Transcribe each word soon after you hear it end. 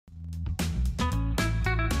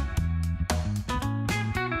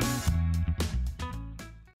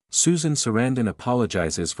Susan Sarandon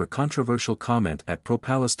apologizes for controversial comment at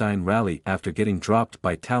pro-Palestine rally after getting dropped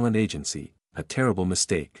by talent agency, a terrible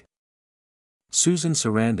mistake. Susan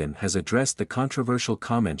Sarandon has addressed the controversial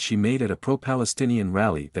comment she made at a pro-Palestinian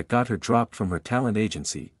rally that got her dropped from her talent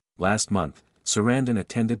agency. Last month, Sarandon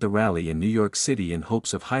attended the rally in New York City in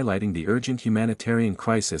hopes of highlighting the urgent humanitarian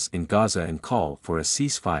crisis in Gaza and call for a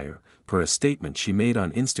ceasefire, per a statement she made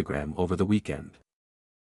on Instagram over the weekend.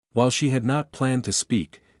 While she had not planned to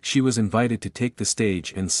speak, she was invited to take the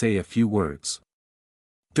stage and say a few words.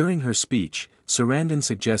 During her speech, Sarandon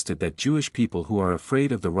suggested that Jewish people who are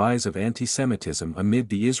afraid of the rise of antisemitism amid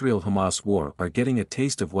the Israel-Hamas war are getting a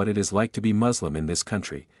taste of what it is like to be Muslim in this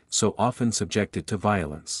country, so often subjected to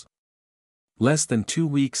violence. Less than 2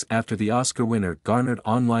 weeks after the Oscar winner garnered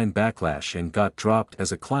online backlash and got dropped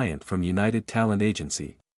as a client from United Talent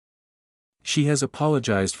Agency. She has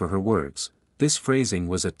apologized for her words. This phrasing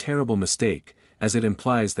was a terrible mistake, as it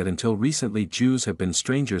implies that until recently Jews have been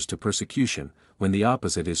strangers to persecution, when the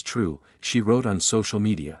opposite is true, she wrote on social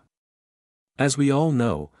media. As we all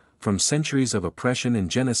know, from centuries of oppression and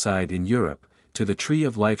genocide in Europe, to the Tree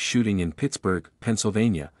of Life shooting in Pittsburgh,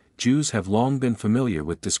 Pennsylvania, Jews have long been familiar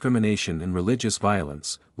with discrimination and religious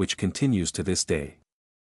violence, which continues to this day.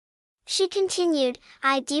 She continued,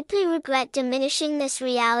 "I deeply regret diminishing this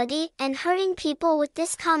reality and hurting people with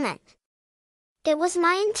this comment. It was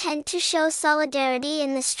my intent to show solidarity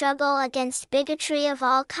in the struggle against bigotry of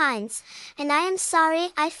all kinds, and I am sorry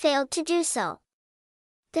I failed to do so."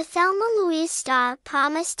 The Thelma Louise star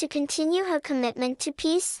promised to continue her commitment to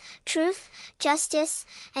peace, truth, justice,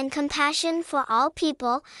 and compassion for all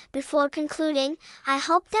people, before concluding, "I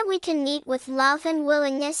hope that we can meet with love and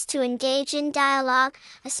willingness to engage in dialogue,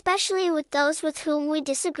 especially with those with whom we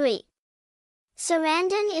disagree."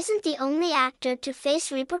 Sarandon isn't the only actor to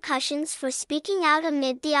face repercussions for speaking out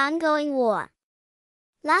amid the ongoing war.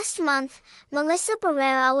 Last month, Melissa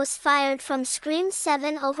Barrera was fired from Scream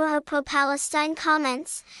 7 over her pro-Palestine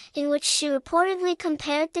comments, in which she reportedly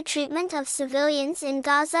compared the treatment of civilians in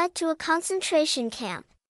Gaza to a concentration camp.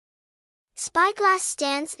 Spyglass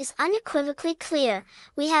stance is unequivocally clear: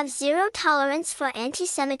 we have zero tolerance for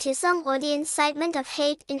antisemitism or the incitement of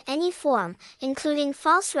hate in any form, including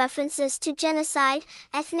false references to genocide,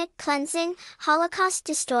 ethnic cleansing, Holocaust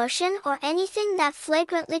distortion, or anything that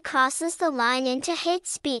flagrantly crosses the line into hate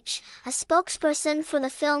speech, a spokesperson for the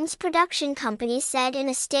film's production company said in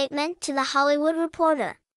a statement to The Hollywood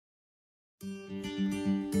Reporter.